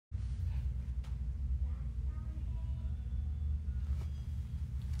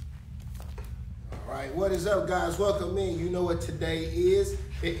right, what is up, guys? Welcome in. You know what today is?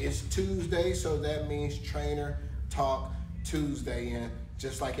 It is Tuesday, so that means Trainer Talk Tuesday. And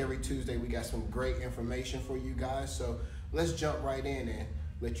just like every Tuesday, we got some great information for you guys. So let's jump right in and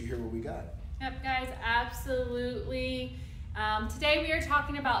let you hear what we got. Yep, guys, absolutely. Today we are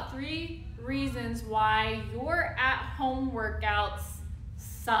talking about 3 reasons why your at-home workouts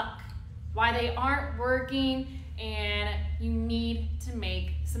suck, why they aren't working, and you need to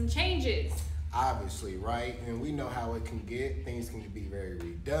make some changes. Obviously, right? And we know how it can get. Things can be very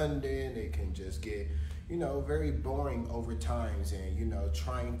redundant. It can just get, very boring over times. And,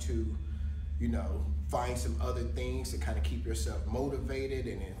 trying to, find some other things to kind of keep yourself motivated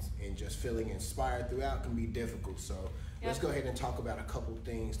and just feeling inspired throughout can be difficult. So let's go ahead and talk about a couple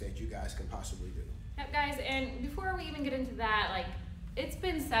things that you guys can possibly do. Yep, guys, and before we even get into that, it's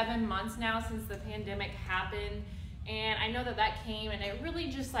been 7 months now since the pandemic happened. And I know that came and it really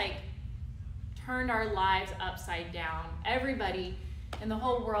just turned our lives upside down. Everybody in the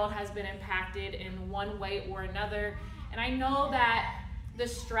whole world has been impacted in one way or another. And I know that the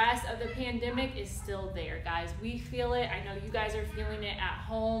stress of the pandemic is still there, guys. We feel it. I know you guys are feeling it at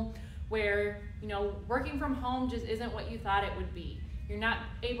home where, working from home just isn't what you thought it would be. You're not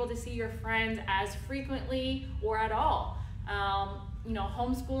able to see your friends as frequently or at all.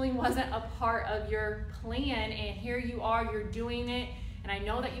 Homeschooling wasn't a part of your plan, and here you are, you're doing it. And I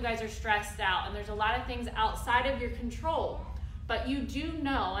know that you guys are stressed out and there's a lot of things outside of your control, but you do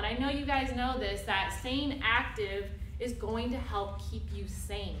know, and I know you guys know this, that staying active is going to help keep you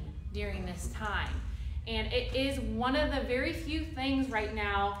sane during this time. And it is one of the very few things right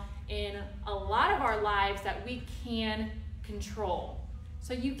now in a lot of our lives that we can control.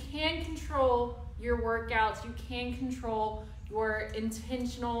 So you can control your workouts, you can control your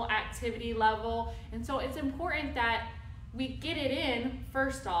intentional activity level. And so it's important that we get it in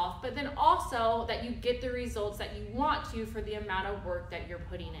first off, but then also that you get the results that you want to for the amount of work that you're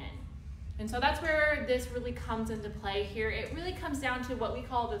putting in. And so that's where this really comes into play here. It really comes down to what we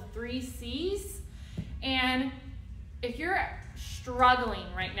call the 3 C's. And if you're struggling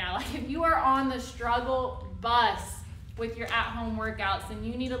right now, if you are on the struggle bus with your at-home workouts, then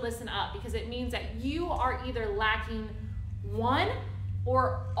you need to listen up, because it means that you are either lacking one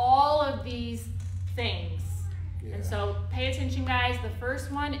or all of these things. Yeah. And so pay attention, guys. The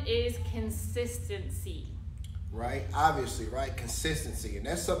first one is consistency. Right? Obviously, right? Consistency. And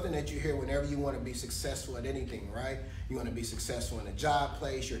that's something that you hear whenever you want to be successful at anything, right? You want to be successful in a job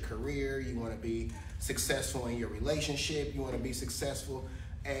place, your career. You want to be successful in your relationship. You want to be successful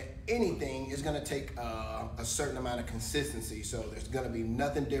at anything. Is going to take a certain amount of consistency. So there's going to be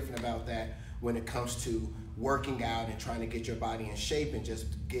nothing different about that when it comes to working out and trying to get your body in shape and just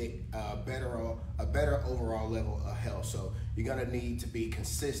get a better overall level of health. So you're going to need to be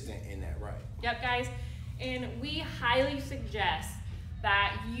consistent in that, right? Yep, guys. And we highly suggest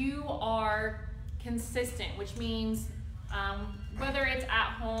that you are consistent, which means whether it's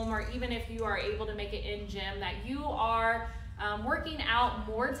at home or even if you are able to make it in gym, that you are working out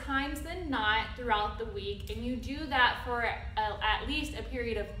more times than not throughout the week, and you do that for at least a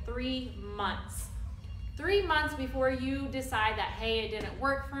period of 3 months. 3 months before you decide that, hey, it didn't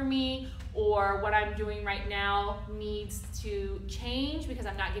work for me, or what I'm doing right now needs to change because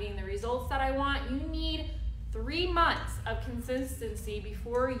I'm not getting the results that I want. You need 3 months of consistency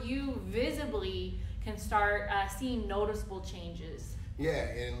before you visibly can start seeing noticeable changes. Yeah,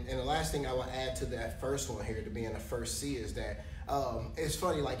 and the last thing I will add to that first one here, to being the first C, is that it's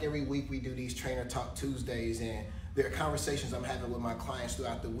funny, every week we do these Trainer Talk Tuesdays, and there are conversations I'm having with my clients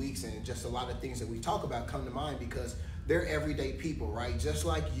throughout the weeks, and just a lot of things that we talk about come to mind because they're everyday people, right? Just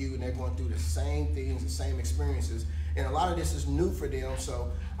like you, and they're going through the same things, the same experiences. And a lot of this is new for them. So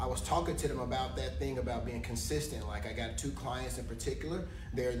I was talking to them about that thing about being consistent. I got 2 clients in particular.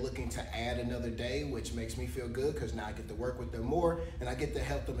 They're looking to add another day, which makes me feel good because now I get to work with them more and I get to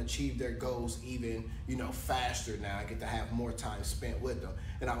help them achieve their goals even, faster now. I get to have more time spent with them.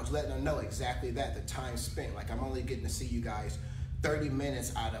 And I was letting them know exactly that, the time spent. I'm only getting to see you guys 30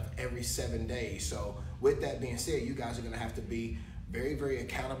 minutes out of every 7 days. So with that being said, you guys are going to have to be very, very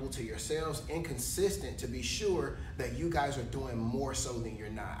accountable to yourselves and consistent to be sure that you guys are doing more so than you're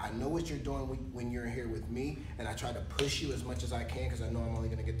not. I know what you're doing when you're here with me, and I try to push you as much as I can because I know I'm only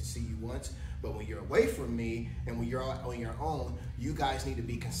going to get to see you once. But when you're away from me and when you're on your own, you guys need to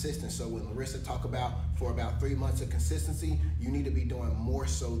be consistent. So when Larissa talk about for about 3 months of consistency, you need to be doing more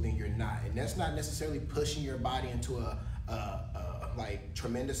so than you're not. And that's not necessarily pushing your body into a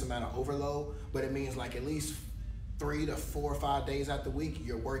tremendous amount of overload, but it means at least 3 to 4 or 5 days out the week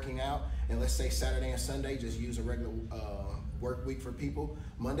you're working out, and let's say Saturday and Sunday, just use a regular work week for people.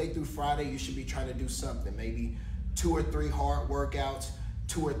 Monday through Friday, you should be trying to do something, maybe 2 or 3 hard workouts,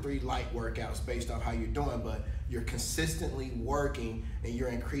 2 or 3 light workouts based on how you're doing, but you're consistently working and you're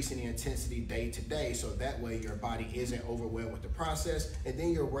increasing the intensity day to day, so that way your body isn't overwhelmed with the process, and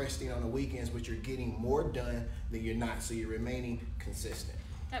then you're resting on the weekends, but you're getting more done than you're not, so you're remaining consistent.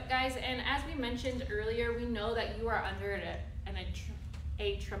 Yep, guys, and as we mentioned earlier, we know that you are under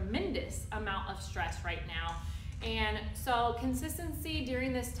a tremendous amount of stress right now. And so consistency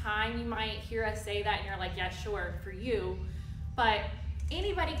during this time, you might hear us say that and you're like, yeah, sure, for you. But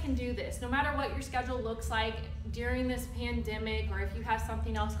anybody can do this, no matter what your schedule looks like during this pandemic, or if you have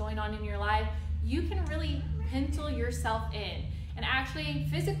something else going on in your life, you can really pencil yourself in and actually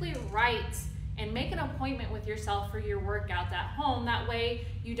physically write and make an appointment with yourself for your workouts at home. That way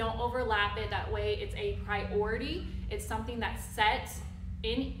you don't overlap it. That way it's a priority. It's something that's set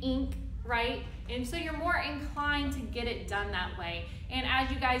in ink, right? And so you're more inclined to get it done that way. And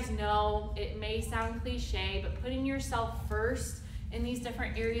as you guys know, it may sound cliche, but putting yourself first in these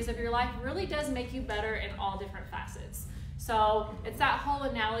different areas of your life really does make you better in all different facets. So it's that whole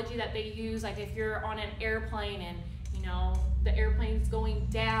analogy that they use, like if you're on an airplane and you know the airplane's going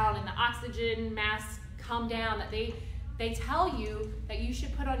down and the oxygen masks come down, that they tell you that you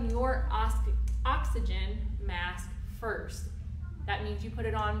should put on your oxygen mask first. That means you put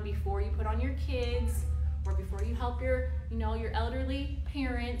it on before you put on your kids, or before you help your elderly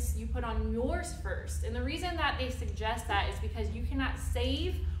parents. You put on yours first. And the reason that they suggest that is because you cannot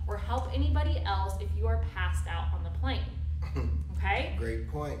save or help anybody else if you are passed out on the plane. Okay? Great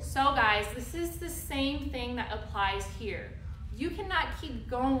point. So guys, this is the same thing that applies here. You cannot keep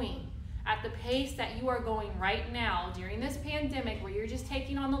going at the pace that you are going right now during this pandemic, where you're just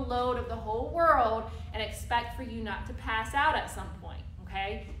taking on the load of the whole world, and expect for you not to pass out at some point,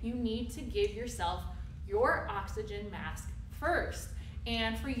 okay? You need to give yourself your oxygen mask first.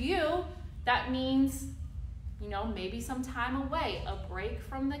 And for you, that means, you know, maybe some time away, a break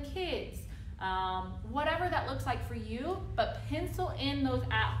from the kids, whatever that looks like for you, but pencil in those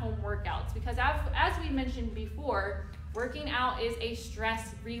at-home workouts, because as we mentioned before, working out is a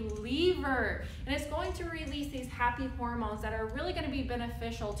stress reliever, and it's going to release these happy hormones that are really going to be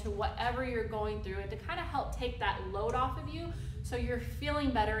beneficial to whatever you're going through, and to kind of help take that load off of you so you're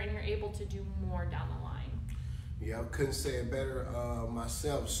feeling better and you're able to do more down the line. Yeah, I couldn't say it better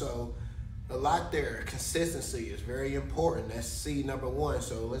myself. So a lot there. Consistency is very important. That's C number 1.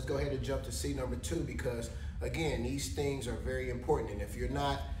 So let's go ahead and jump to C number 2, because again, these things are very important, and if you're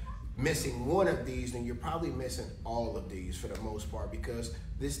not missing one of these, then you're probably missing all of these for the most part, because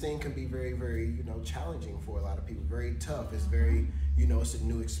this thing can be very, very, challenging for a lot of people. Very tough. It's very, it's a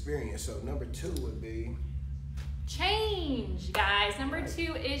new experience. So number 2 would be change, guys. Number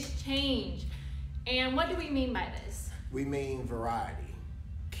 2 is change. And what do we mean by this? We mean variety.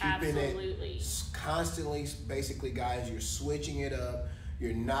 Keeping it constantly, basically, guys, you're switching it up.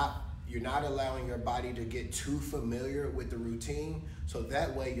 You're not allowing your body to get too familiar with the routine, so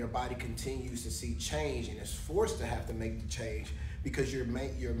that way your body continues to see change and is forced to have to make the change, because you're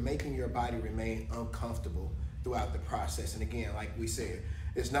making your body remain uncomfortable throughout the process. And again, like we said,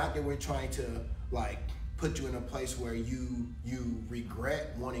 it's not that we're trying to put you in a place where you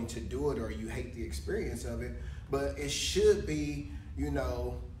regret wanting to do it or you hate the experience of it, but it should be,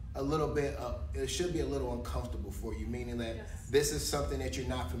 a little bit it should be a little uncomfortable for you, meaning that this is something that you're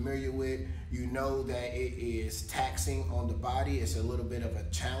not familiar with. You know that it is taxing on the body. It's a little bit of a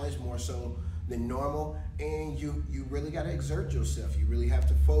challenge, more so than normal, and you really got to exert yourself. You really have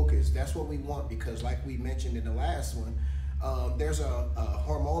to focus. That's what we want, because like we mentioned in the last one, there's a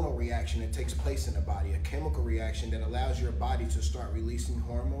hormonal reaction that takes place in the body, a chemical reaction that allows your body to start releasing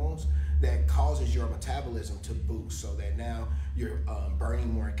hormones that causes your metabolism to boost, so that now you're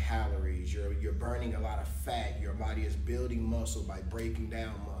burning more calories, you're burning a lot of fat, your body is building muscle by breaking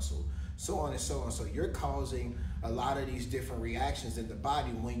down muscle, so on and so on. So you're causing a lot of these different reactions in the body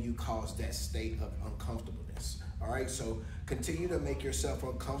when you cause that state of uncomfortableness. All right, so continue to make yourself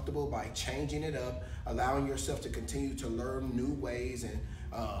uncomfortable by changing it up, allowing yourself to continue to learn new ways and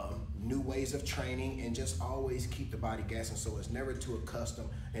new ways of training, and just always keep the body gassing so it's never too accustomed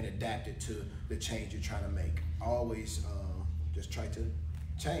and adapted to the change you're trying to make. Always just try to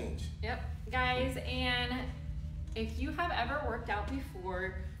change. Yep, guys, and if you have ever worked out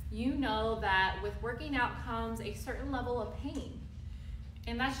before, you know that with working out comes a certain level of pain,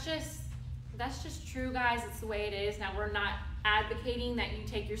 and that's just true, guys. It's the way it is. Now, we're not advocating that you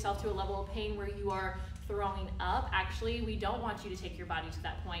take yourself to a level of pain where you are throwing up. Actually, we don't want you to take your body to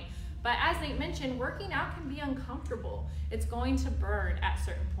that point. But as Nate mentioned, working out can be uncomfortable. It's going to burn at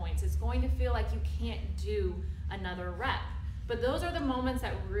certain points. It's going to feel like you can't do another rep. But those are the moments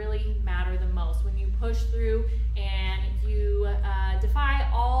that really matter the most, when you push through and you defy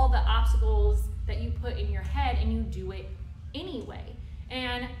all the obstacles that you put in your head and you do it anyway.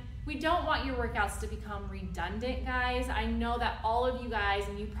 And we don't want your workouts to become redundant, guys. I know that all of you guys,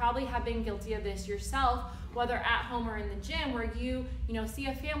 and you probably have been guilty of this yourself, whether at home or in the gym, where you see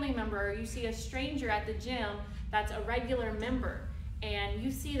a family member or you see a stranger at the gym that's a regular member, and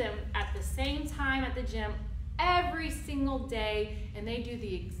you see them at the same time at the gym every single day, and they do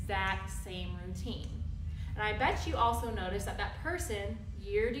the exact same routine. And I bet you also notice that that person,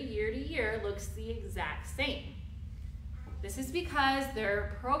 year to year to year, looks the exact same. This is because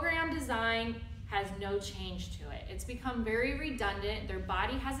their program design has no change to it. It's become very redundant. Their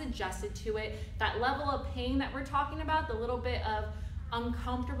body has adjusted to it. That level of pain that we're talking about, the little bit of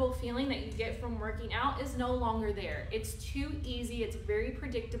uncomfortable feeling that you get from working out, is no longer there. It's too easy, it's very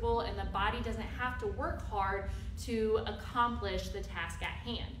predictable, and the body doesn't have to work hard to accomplish the task at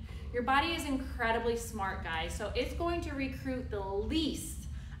hand. Your body is incredibly smart, guys, so it's going to recruit the least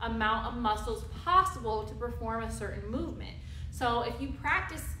amount of muscles possible to perform a certain movement. So if you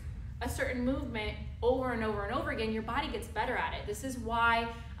practice a certain movement over and over and over again, your body gets better at it. This is why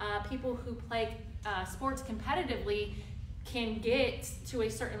people who play sports competitively can get to a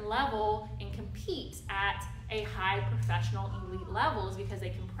certain level and compete at a high professional elite levels, because they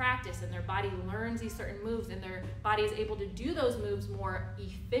can practice and their body learns these certain moves, and their body is able to do those moves more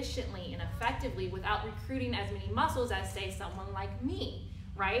efficiently and effectively without recruiting as many muscles as, say, someone like me,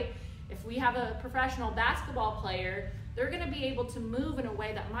 right? If we have a professional basketball player, they're going to be able to move in a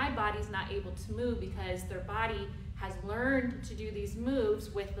way that my body's not able to move, because their body has learned to do these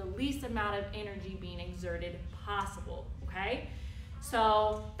moves with the least amount of energy being exerted possible, okay?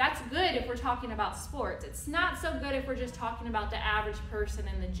 So that's good if we're talking about sports. It's not so good if we're just talking about the average person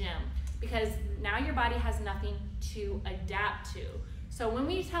in the gym, because now your body has nothing to adapt to. So when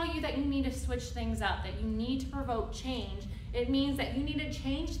we tell you that you need to switch things up, that you need to provoke change, it means that you need to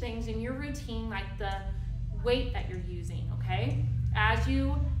change things in your routine, like the weight that you're using, okay? As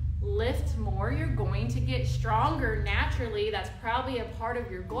you lift more, you're going to get stronger naturally. That's probably a part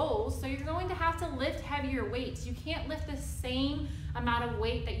of your goals. So you're going to have to lift heavier weights. You can't lift the same amount of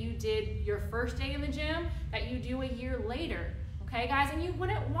weight that you did your first day in the gym that you do a year later. Okay, guys, and you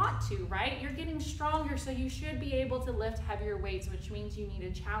wouldn't want to, right? You're getting stronger, so you should be able to lift heavier weights, which means you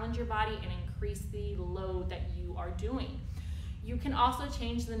need to challenge your body and increase the load that you are doing. You can also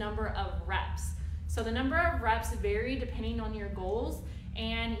change the number of reps. So the number of reps vary depending on your goals,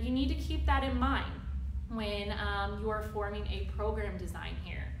 and you need to keep that in mind when you are forming a program design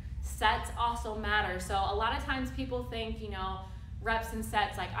here. Sets also matter. So a lot of times people think, reps and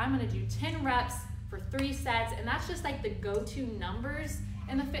sets, like I'm gonna do 10 reps for 3 sets, and that's just like the go-to numbers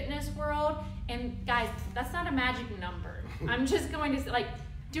in the fitness world. And guys, that's not a magic number. I'm just going to say, like,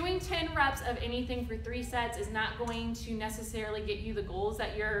 doing 10 reps of anything for 3 sets is not going to necessarily get you the goals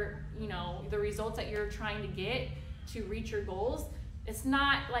that you're, the results that you're trying to get to reach your goals. It's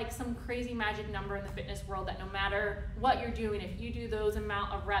not like some crazy magic number in the fitness world that no matter what you're doing, if you do those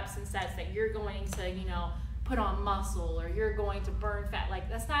amount of reps and sets, that you're going to, put on muscle or you're going to burn fat. Like,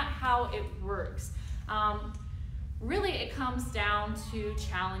 that's not how it works. Really, it comes down to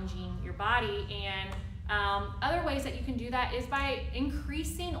challenging your body, and other ways that you can do that is by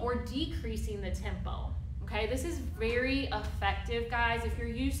increasing or decreasing the tempo. Okay, this is very effective, guys. If you're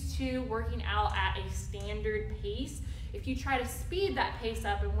used to working out at a standard pace, if you try to speed that pace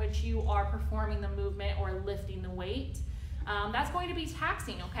up in which you are performing the movement or lifting the weight, that's going to be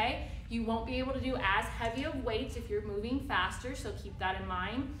taxing, okay? You won't be able to do as heavy of weights if you're moving faster, so keep that in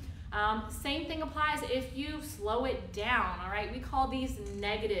mind. Same thing applies if you slow it down, all right? We call these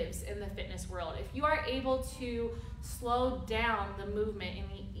negatives in the fitness world. If you are able to slow down the movement in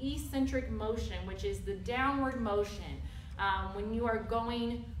the eccentric motion, which is the downward motion, when you are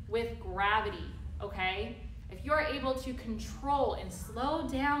going with gravity, okay? If you are able to control and slow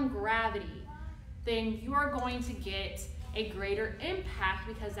down gravity, then you are going to get a greater impact,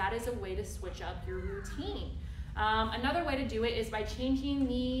 because that is a way to switch up your routine. Another way to do it is by changing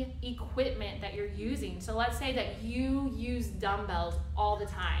the equipment that you're using. So let's say that you use dumbbells all the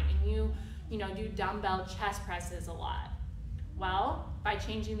time and you do dumbbell chest presses a lot. Well, by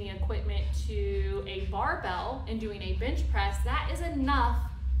changing the equipment to a barbell and doing a bench press, that is enough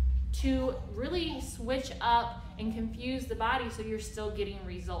to really switch up and confuse the body so you're still getting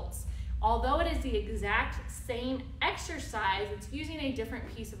results. Although it is the exact same exercise, it's using a different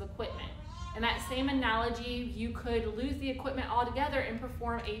piece of equipment. In that same analogy, you could lose the equipment altogether and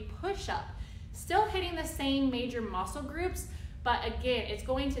perform a push-up. Still hitting the same major muscle groups, but again, it's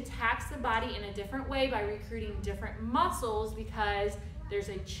going to tax the body in a different way by recruiting different muscles because there's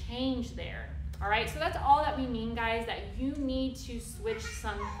a change there. All right, so that's all that we mean, guys, that you need to switch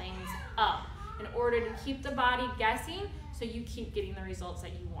some things up in order to keep the body guessing so you keep getting the results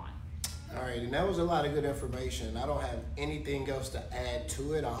that you want. All right, and that was a lot of good information. I don't have anything else to add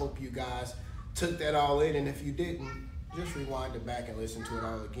to it. I hope you guys took that all in, and if you didn't, just rewind it back and listen to it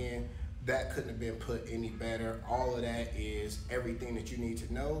all again. That couldn't have been put any better. All of that is everything that you need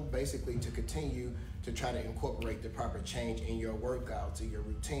to know, basically, to continue to try to incorporate the proper change in your workouts, in your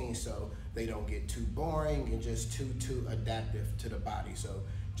routine, so they don't get too boring and just too adaptive to the body. So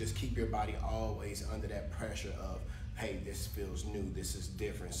just keep your body always under that pressure of, hey, this feels new, this is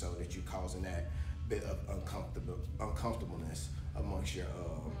different, so that you're causing that bit of uncomfortableness amongst your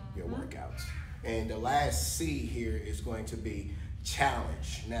workouts. And the last C here is going to be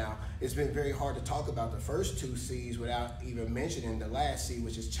challenge. Now, it's been very hard to talk about the first two C's without even mentioning the last C,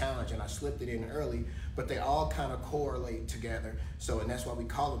 which is challenge, and I slipped it in early, but they all kind of correlate together. So, and that's why we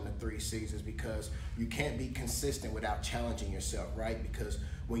call them the 3 C's, is because you can't be consistent without challenging yourself, right? Because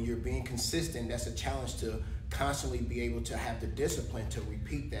when you're being consistent, that's a challenge to constantly be able to have the discipline to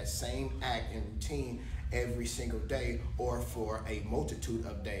repeat that same act and routine every single day or for a multitude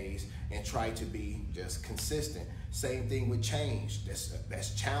of days and try to be just consistent. Same thing with change.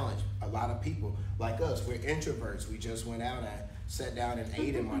 That's challenge. A lot of people like us, we're introverts. We just went out and sat down and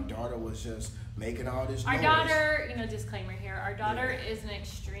ate, and my daughter was just making all this noise. Our daughter, disclaimer here, our daughter is an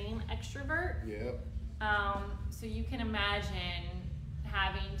extreme extrovert. Yep. So you can imagine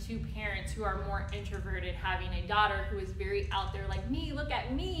having 2 parents who are more introverted, having a daughter who is very out there like me, look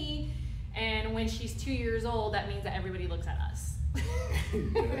at me. And when she's 2 years old, that means that everybody looks at us.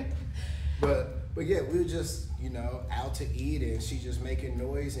 Yeah. But yeah, we were just, out to eat, and she just making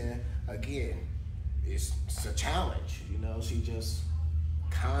noise, and again, it's a challenge, she just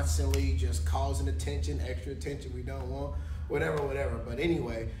constantly just causing attention, extra attention we don't want, whatever. But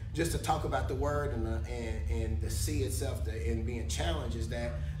anyway, just to talk about the word and the C itself and being challenged, is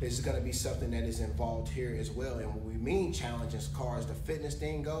that there's going to be something that is involved here as well. And when we mean challenge as far as the fitness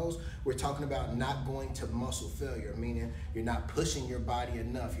thing goes, we're talking about not going to muscle failure, meaning you're not pushing your body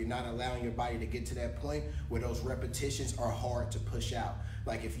enough. You're not allowing your body to get to that point where those repetitions are hard to push out.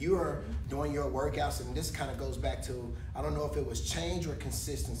 Like if you are doing your workouts, and this kind of goes back to, I don't know if it was change or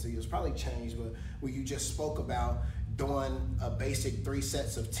consistency, it was probably change, but where you just spoke about doing a basic 3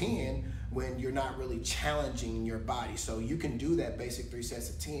 sets of 10 when you're not really challenging your body. So you can do that basic 3 sets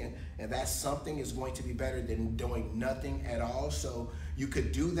of 10, and that's something is going to be better than doing nothing at all. So you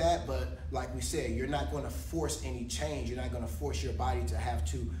could do that, but like we said, you're not going to force any change. You're not going to force your body to have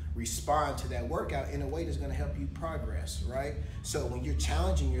to respond to that workout in a way that's going to help you progress, right? So when you're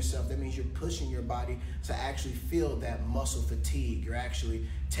challenging yourself, that means you're pushing your body to actually feel that muscle fatigue. You're actually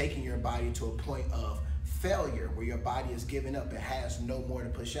taking your body to a point of failure where your body is giving up and has no more to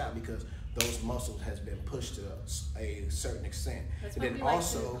push out because those muscles has been pushed to a certain extent. That's what we like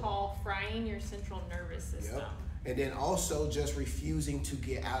to call frying your central nervous system. Yep. And then also just refusing to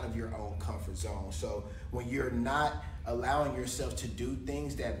get out of your own comfort zone. So when you're not allowing yourself to do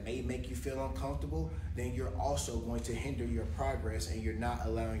things that may make you feel uncomfortable, then you're also going to hinder your progress, and you're not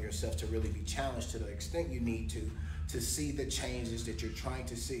allowing yourself to really be challenged to the extent you need to see the changes that you're trying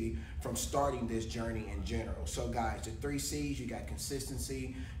to see from starting this journey in general. So guys, the 3 C's, you got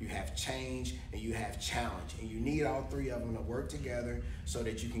consistency, you have change, and you have challenge. And you need all 3 of them to work together so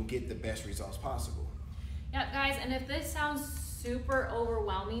that you can get the best results possible. Yeah, guys, and if this sounds super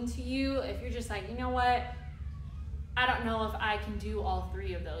overwhelming to you, if you're just like, you know what, I don't know if I can do all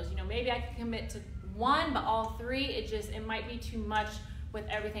 3 of those. Maybe I can commit to 1, but all 3, it might be too much with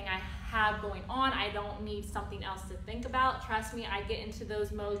everything I have going on. I don't need something else to think about. Trust me, I get into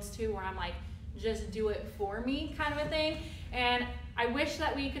those modes too where I'm like, just do it for me kind of a thing. And I wish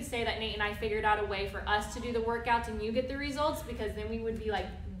that we could say that Nate and I figured out a way for us to do the workouts and you get the results, because then we would be like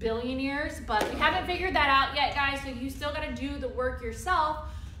billionaires, but we haven't figured that out yet, guys. So you still got to do the work yourself,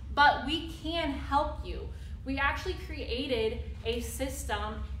 but we can help you. We actually created a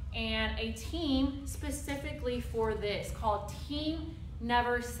system and a team specifically for this called Team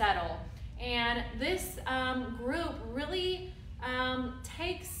Never Settle. And this group really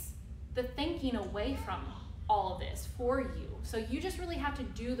takes the thinking away from all of this for you. So you just really have to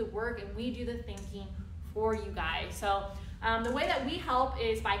do the work, and we do the thinking for you guys. So the way that we help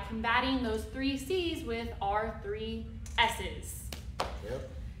is by combating those 3 C's with our 3 S's. Yep.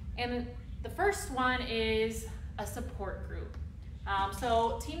 And the first one is a support group.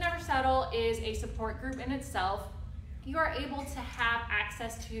 So Team Never Settle is a support group in itself. You are able to have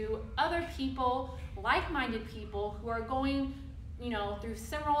access to other people, like-minded people who are going, through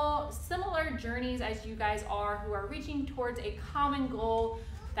similar journeys as you guys are, who are reaching towards a common goal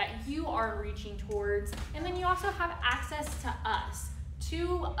that you are reaching towards. And then you also have access to us,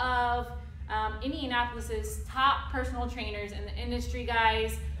 two of Indianapolis's top personal trainers in the industry,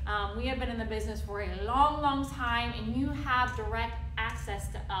 guys. We have been in the business for a long, long time, and you have direct access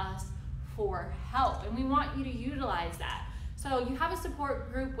to us for help, and we want you to utilize that. So you have a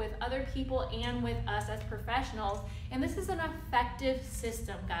support group with other people and with us as professionals, and this is an effective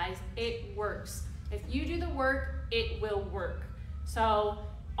system, guys. It works. If you do the work, it will work. So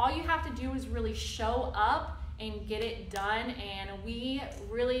all you have to do is really show up and get it done, and we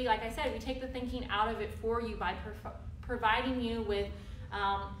really, like I said, we take the thinking out of it for you by providing you with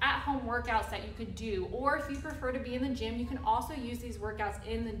at-home workouts that you could do, or if you prefer to be in the gym, you can also use these workouts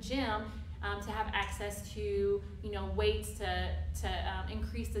in the gym to have access to weights to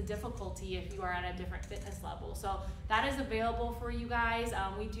increase the difficulty if you are at a different fitness level. So that is available for you guys.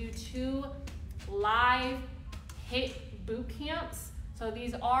 We do 2 live HIIT boot camps. So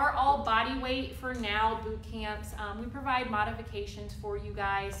these are all body weight for now boot camps. We provide modifications for you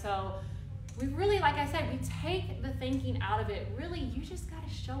guys. So we really, like I said, we take the thinking out of it. Really, you just got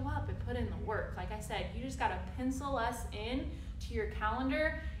to show up and put in the work. Like I said, you just got to pencil us in to your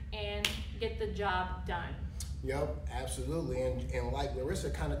calendar and get the job done. Yep, absolutely. And like Larissa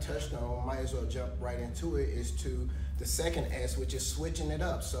kind of touched on, might as well jump right into it, is to the second S, which is switching it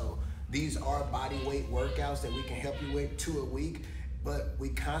up. So these are body weight workouts that we can help you with 2 a week, but we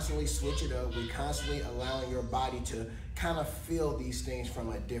constantly switch it up. We constantly allowing your body to kind of feel these things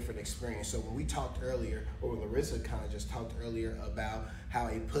from a different experience. So when we talked earlier, or Larissa kind of just talked earlier about how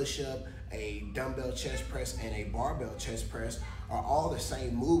a push-up, a dumbbell chest press, and a barbell chest press are all the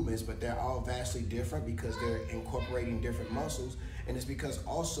same movements, but they're all vastly different because they're incorporating different muscles. And it's because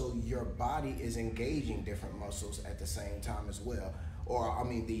also your body is engaging different muscles at the same time as well. Or I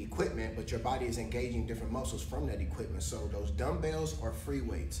mean the equipment, but your body is engaging different muscles from that equipment. So those dumbbells are free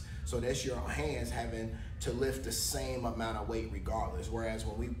weights. So that's your hands having to lift the same amount of weight regardless. Whereas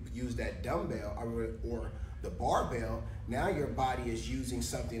when we use that dumbbell or the barbell, now your body is using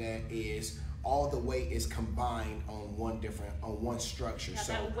something that is all the weight is combined on one structure. Yeah,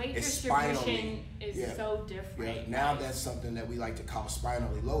 so that weight it's distribution is so different. Yeah. Now that's something that we like to call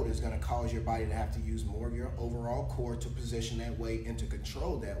spinally loaded. It's going to cause your body to have to use more of your overall core to position that weight and to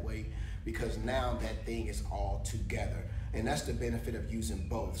control that weight, because now that thing is all together. And that's the benefit of using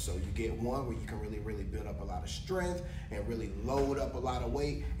both. So you get one where you can really, really build up a lot of strength and really load up a lot of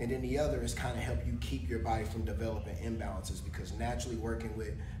weight. And then the other is kind of help you keep your body from developing imbalances, because naturally working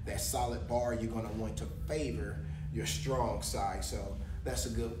with that solid bar, you're going to want to favor your strong side. So that's a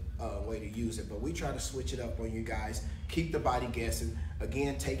good way to use it. But we try to switch it up on you guys, keep the body guessing,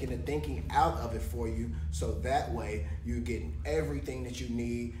 again, taking the thinking out of it for you, so that way you're getting everything that you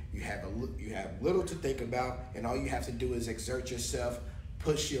need. You have little to think about, and all you have to do is exert yourself,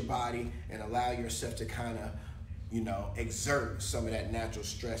 push your body, and allow yourself to kind of exert some of that natural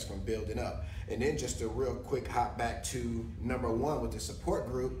stress from building up. And then just a real quick hop back to number 1 with the support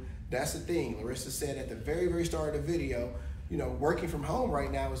group. That's the thing. Larissa said at the very, very start of the video, working from home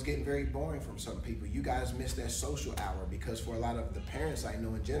right now is getting very boring for some people. You guys miss that social hour, because for a lot of the parents I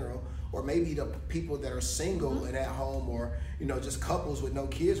know in general, or maybe the people that are single and at home, or just couples with no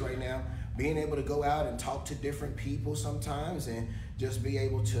kids right now, being able to go out and talk to different people sometimes and just be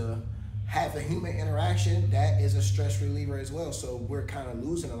able to have a human interaction, that is a stress reliever as well. So we're kind of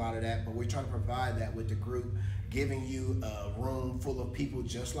losing a lot of that, but we're trying to provide that with the group, giving you a room full of people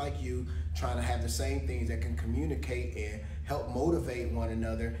just like you, trying to have the same things that can communicate and help motivate one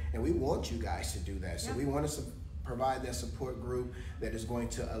another. And we want you guys to do that. So we want to provide that support group that is going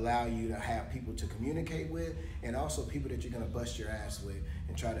to allow you to have people to communicate with, and also people that you're going to bust your ass with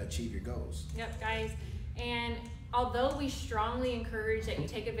and try to achieve your goals. Yep, guys. And although we strongly encourage that you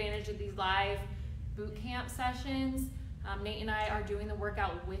take advantage of these live boot camp sessions, Nate and I are doing the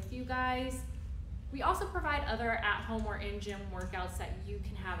workout with you guys. We also provide other at-home or in-gym workouts that you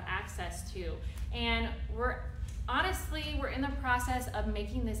can have access to. And we're in the process of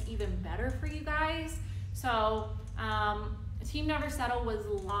making this even better for you guys. So Team Never Settle was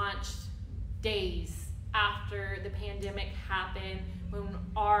launched days after the pandemic happened, when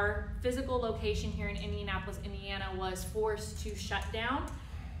our physical location here in Indianapolis, Indiana was forced to shut down.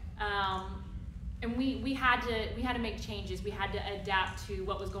 And we had to make changes. We had to adapt to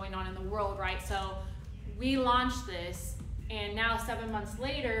what was going on in the world, right? So we launched this, and now 7 months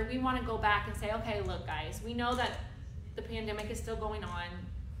later, we want to go back and say, okay, look guys, we know that the pandemic is still going on.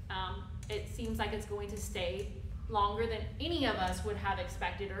 It seems like it's going to stay longer than any of us would have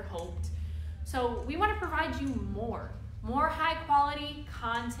expected or hoped. So we want to provide you more high quality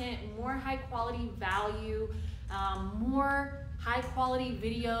content, more high quality value, more high quality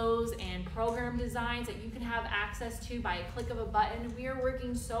videos and program designs that you can have access to by a click of a button. We are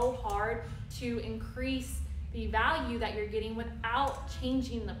working so hard to increase the value that you're getting without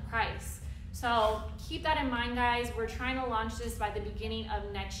changing the price. So keep that in mind, guys. We're trying to launch this by the beginning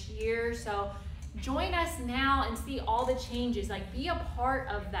of next year. So join us now and see all the changes. Like, be a part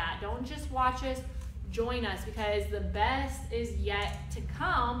of that. Don't just watch us, join us, because the best is yet to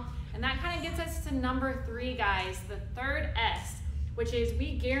come. And that kind of gets us to number 3, guys, the third S, which is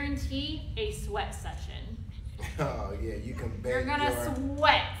we guarantee a sweat session. Oh yeah, you can bet. You're gonna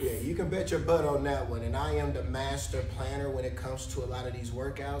sweat. Yeah, you can bet your butt on that one. And I am the master planner when it comes to a lot of these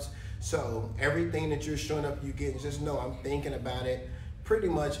workouts. So everything that you're showing up, you getting, just know I'm thinking about it pretty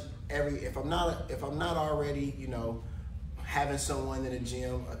much if I'm not already, you know, having someone in the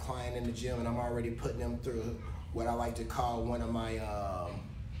gym, a client in the gym, and I'm already putting them through what I like to call one of my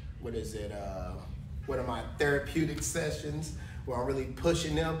one of my therapeutic sessions, where I'm really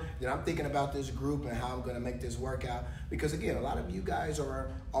pushing them, then I'm thinking about this group and how I'm gonna make this workout. Because again, a lot of you guys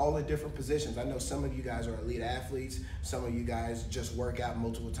are all in different positions. I know some of you guys are elite athletes, some of you guys just work out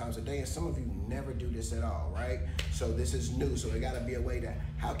multiple times a day, and some of you never do this at all, right? So this is new, so it gotta be a way that,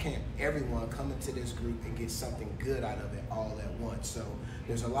 how can everyone come into this group and get something good out of it all at once? So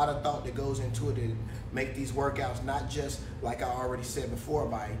there's a lot of thought that goes into it to make these workouts not just, like I already said before,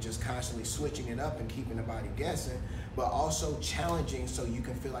 by just constantly switching it up and keeping the body guessing, but also challenging so you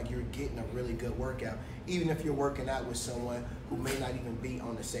can feel like you're getting a really good workout. Even if you're working out with someone who may not even be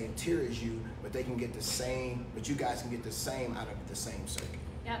on the same tier as you, but they can get the same, but you guys can get the same out of the same circuit.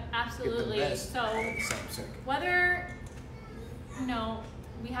 Yep, absolutely. Get the best So out of the same circuit. whether, you know,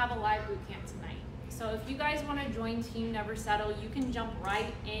 we have a live boot camp tonight. So if you guys want to join Team Never Settle, you can jump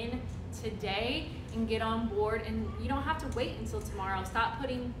right in today and get on board, and you don't have to wait until tomorrow. Stop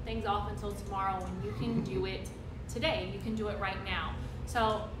putting things off until tomorrow when you can do it today. You can do it right now.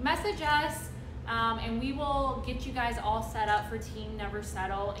 So message us and we will get you guys all set up for Team Never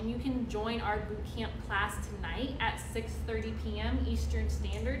Settle, and you can join our boot camp class tonight at 6:30 p.m. Eastern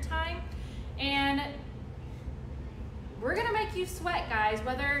Standard Time. And we're gonna make you sweat, guys,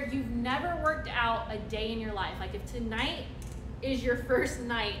 whether you've never worked out a day in your life. Like, if tonight is your first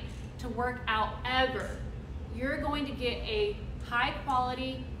night to work out ever, you're going to get a high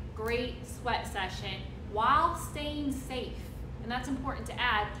quality, great sweat session while staying safe. And that's important to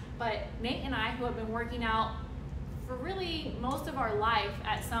add. But Nate and I, who have been working out for really most of our life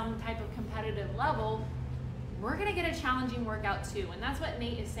at some type of competitive level, we're gonna get a challenging workout too. And that's what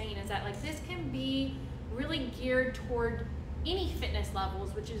Nate is saying, is that, like, this can be really geared toward any fitness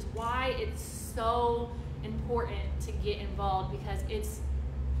levels, which is why it's so important to get involved, because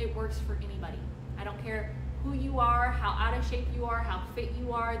it works for anybody. I don't care who you are, how out of shape you are, how fit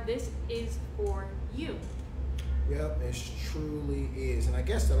you are, this is for you. Yep, it truly is. And I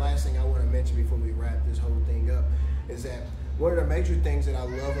guess the last thing I want to mention before we wrap this whole thing up is that one of the major things that I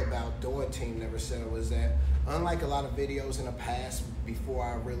love about doing Team Never Settle is that, unlike a lot of videos in the past, before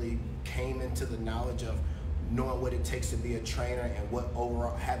I really came into the knowledge of knowing what it takes to be a trainer and what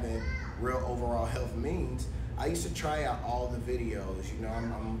having real overall health means, I used to try out all the videos. You know,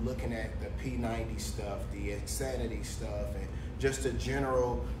 I'm looking at the P90 stuff, the Insanity stuff, and just the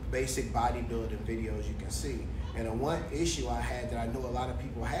general basic bodybuilding videos you can see. And the one issue I had that I know a lot of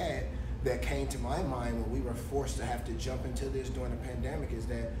people had that came to my mind when we were forced to have to jump into this during the pandemic is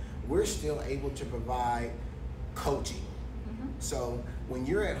that we're still able to provide coaching. Mm-hmm. So when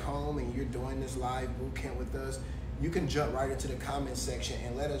you're at home and you're doing this live boot camp with us, you can jump right into the comment section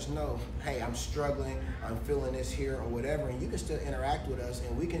and let us know, hey, I'm struggling, I'm feeling this here or whatever, and you can still interact with us,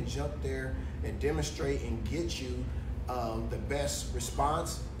 and we can jump there and demonstrate and get you the best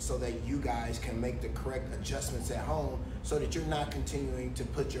response so that you guys can make the correct adjustments at home, so that you're not continuing to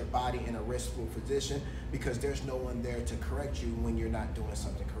put your body in a restful position, because there's no one there to correct you when you're not doing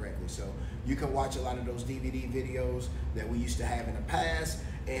something correctly. So you can watch a lot of those DVD videos that we used to have in the past,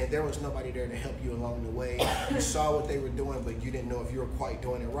 and there was nobody there to help you along the way. You saw what they were doing, but you didn't know if you were quite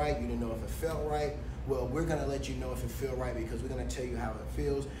doing it right. You didn't know if it felt right. Well, we're gonna let you know if it feels right, because we're gonna tell you how it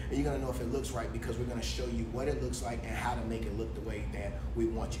feels, and you're gonna know if it looks right, because we're gonna show you what it looks like and how to make it look the way that we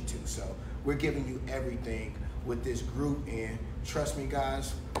want you to. So we're giving you everything with this group, and trust me,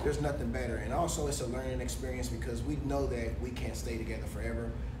 guys, there's nothing better. And also, it's a learning experience, because we know that we can't stay together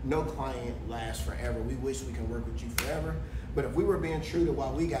forever. No client lasts forever. We wish we can work with you forever, but if we were being true to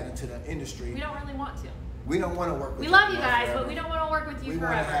why we got into the industry, we don't really want to. we don't want to work with We you love you guys, forever. but we don't want to work with you we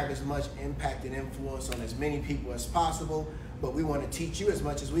forever. want to have as much impact and influence on as many people as possible, but we want to teach you as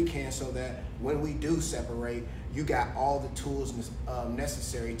much as we can so that when we do separate, you got all the tools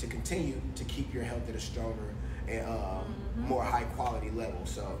necessary to continue to keep your health at a stronger and more high quality level.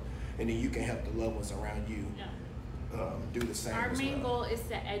 So, and then you can help the loved ones around you do the same. Our as main well. goal is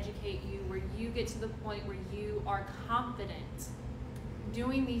to educate you where you get to the point where you are confident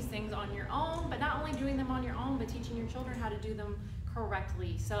doing these things on your own, but not only doing them on your own, but teaching your children how to do them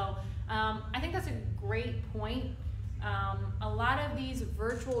correctly. So I think that's a great point. A lot of these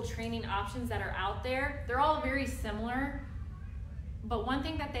virtual training options that are out there, they're all very similar, but one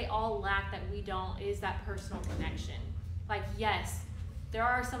thing that they all lack that we don't is that personal connection. Like, yes, there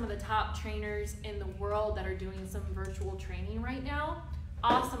are some of the top trainers in the world that are doing some virtual training right now.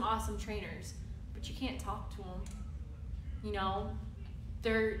 Awesome, awesome trainers, but you can't talk to them. You know,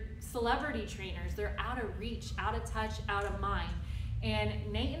 they're celebrity trainers. They're out of reach, out of touch, out of mind.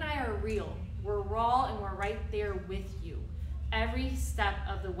 And Nate and I are real. We're raw and we're right there with you every step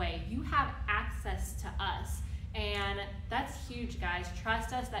of the way. You have access to us, and that's huge, guys.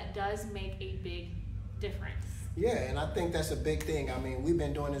 Trust us, that does make a big difference. Yeah, and I think that's a big thing. I mean, we've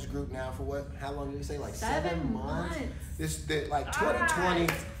been doing this group now for what? How long did we say? Like 7 months. Like 2020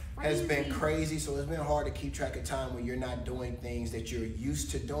 has been crazy, so it's been hard to keep track of time when you're not doing things that you're used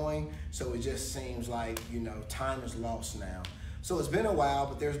to doing. So it just seems like, you know, time is lost now. So it's been a while,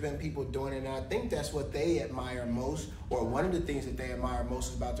 but there's been people doing it, and I think that's what they admire most, or one of the things that they admire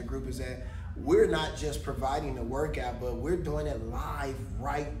most about the group is that we're not just providing the workout, but we're doing it live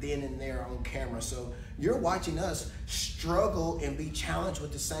right then and there on camera. So you're watching us struggle and be challenged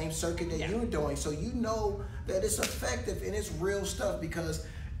with the same circuit that you're doing. So you know that it's effective and it's real stuff, because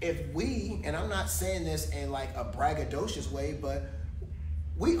if we, and I'm not saying this in like a braggadocious way, but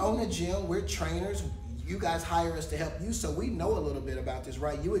we own a gym, we're trainers, you guys hire us to help you, so we know a little bit about this,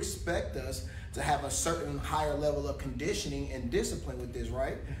 right? You expect us to have a certain higher level of conditioning and discipline with this,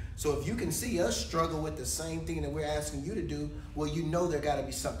 right? So if you can see us struggle with the same thing that we're asking you to do, well, you know there got to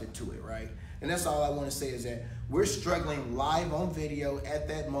be something to it, right? And that's all I want to say is that we're struggling live on video at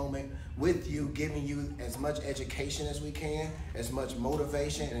that moment with you, giving you as much education as we can, as much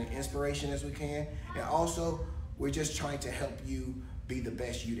motivation and inspiration as we can, and also we're just trying to help you be the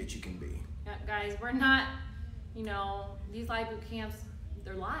best you that you can be. Yeah, guys, we're not, you know, these live boot camps,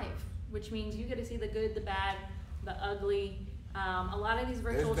 they're live, which means you get to see the good, the bad, the ugly. A lot of these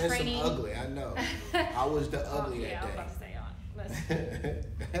virtual There's been training. some ugly, I know. I was the ugly yeah, I was that about to say day.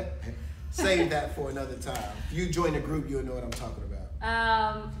 Save that for another time. If you join the group, you'll know what I'm talking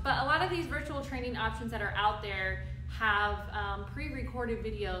about. But a lot of these virtual training options that are out there have pre-recorded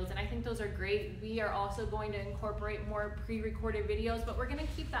videos, and I think those are great. We are also going to incorporate more pre-recorded videos, but we're going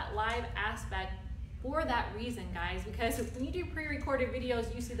to keep that live aspect for that reason, guys, because when you do pre-recorded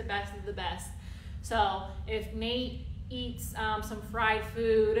videos, you see the best of the best. So if Nate eats some fried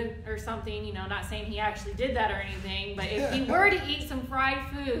food or something, you know, not saying he actually did that or anything, but if he were to eat some fried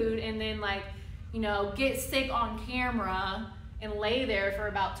food and then, like, you know, get sick on camera and lay there for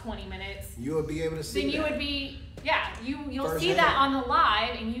about 20 minutes, you will be able to see then you that. would be, yeah, you'll First see hand. that on the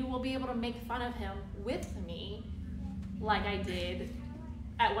live, and you will be able to make fun of him with me like I did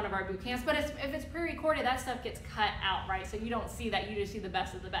at one of our boot camps. But if it's pre-recorded, that stuff gets cut out, right? So you don't see that, you just see the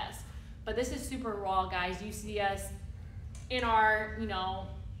best of the best. But this is super raw, guys. You see us in our, you know,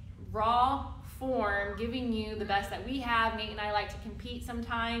 raw form, giving you the best that we have. Nate and I like to compete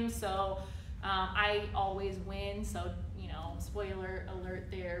sometimes, so I always win, so, you know, spoiler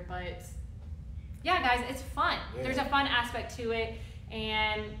alert there. But yeah, guys, it's fun. Yeah. There's a fun aspect to it,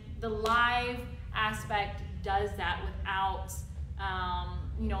 and the live aspect does that without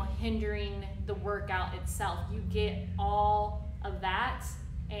you know, hindering the workout itself. You get all of that,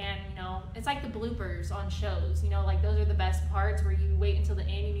 and, you know, it's like the bloopers on shows, you know, like those are the best parts where you wait until the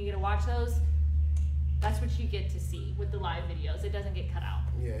end and you get to watch those. That's what you get to see with the live videos. It doesn't get cut out.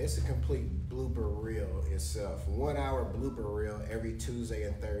 Yeah, it's a complete blooper reel itself. 1 hour blooper reel every Tuesday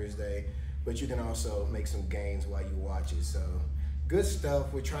and Thursday, but you can also make some gains while you watch it. So good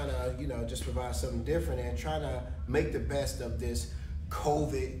stuff. We're trying to, you know, just provide something different and trying to make the best of this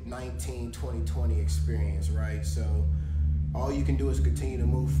COVID-19 2020 experience, right? So all you can do is continue to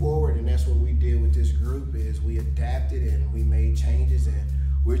move forward, and that's what we did with this group. Is we adapted and we made changes, and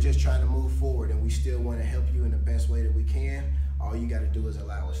we're just trying to move forward, and we still want to help you in the best way that we can. All you got to do is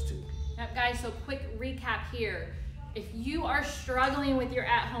allow us to. Yep, guys, so quick recap here. If you are struggling with your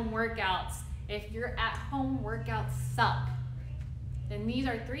at-home workouts, if your at-home workouts suck, then these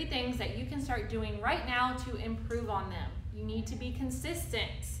are 3 things that you can start doing right now to improve on them. You need to be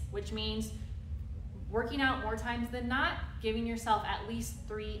consistent, which means working out more times than not, giving yourself at least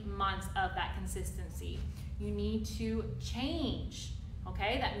 3 months of that consistency. You need to change,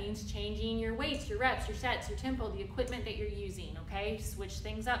 okay? That means changing your weights, your reps, your sets, your tempo, the equipment that you're using, okay? Switch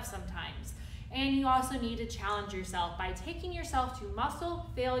things up sometimes. And you also need to challenge yourself by taking yourself to muscle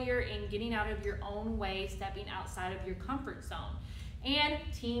failure and getting out of your own way, stepping outside of your comfort zone. And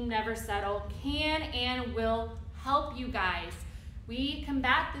Team Never Settle can and will help you guys. We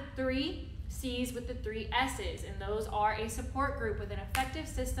combat the 3 C's with the 3 S's, and those are a support group with an effective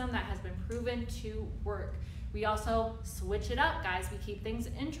system that has been proven to work. We also switch it up, guys. We keep things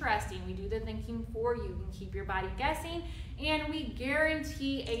interesting. We do the thinking for you. We keep your body guessing, and we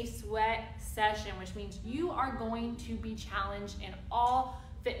guarantee a sweat session, which means you are going to be challenged and all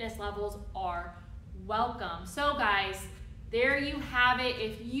fitness levels are welcome. So guys, there you have it.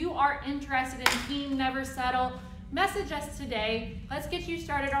 If you are interested in Team Never Settle, message us today. Let's get you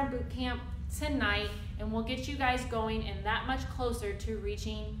started on boot camp tonight, and we'll get you guys going and that much closer to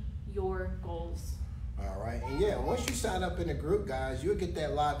reaching your goals. All right, and yeah, once you sign up in the group, guys, you'll get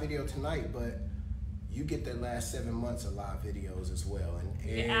that live video tonight, but you get that last 7 months of live videos as well, and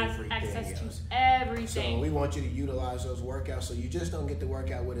everything access else. to everything. So we want you to utilize those workouts, so you just don't get to work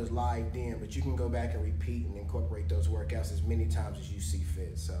out with us live then, but you can go back and repeat and incorporate those workouts as many times as you see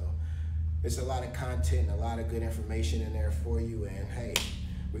fit. So it's a lot of content and a lot of good information in there for you, and hey,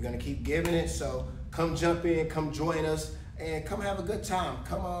 we're gonna keep giving it, so come jump in, come join us, and come have a good time.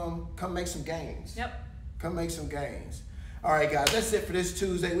 Come make some gains. Yep. Come make some gains. All right, guys, that's it for this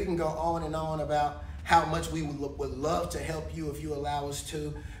Tuesday. We can go on and on about how much we would love to help you if you allow us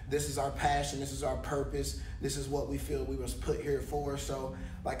to. This is our passion. This is our purpose. This is what we feel we was put here for. So,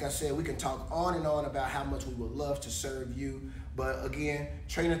 like I said, we can talk on and on about how much we would love to serve you. But again,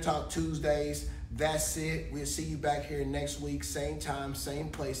 Trainer Talk Tuesdays, that's it. We'll see you back here next week, same time, same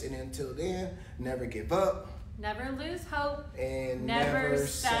place. And until then, never give up. Never lose hope. And never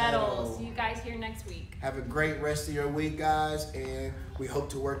settle. See you guys here next week. Have a great rest of your week, guys, and we hope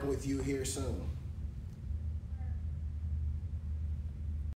to work with you here soon.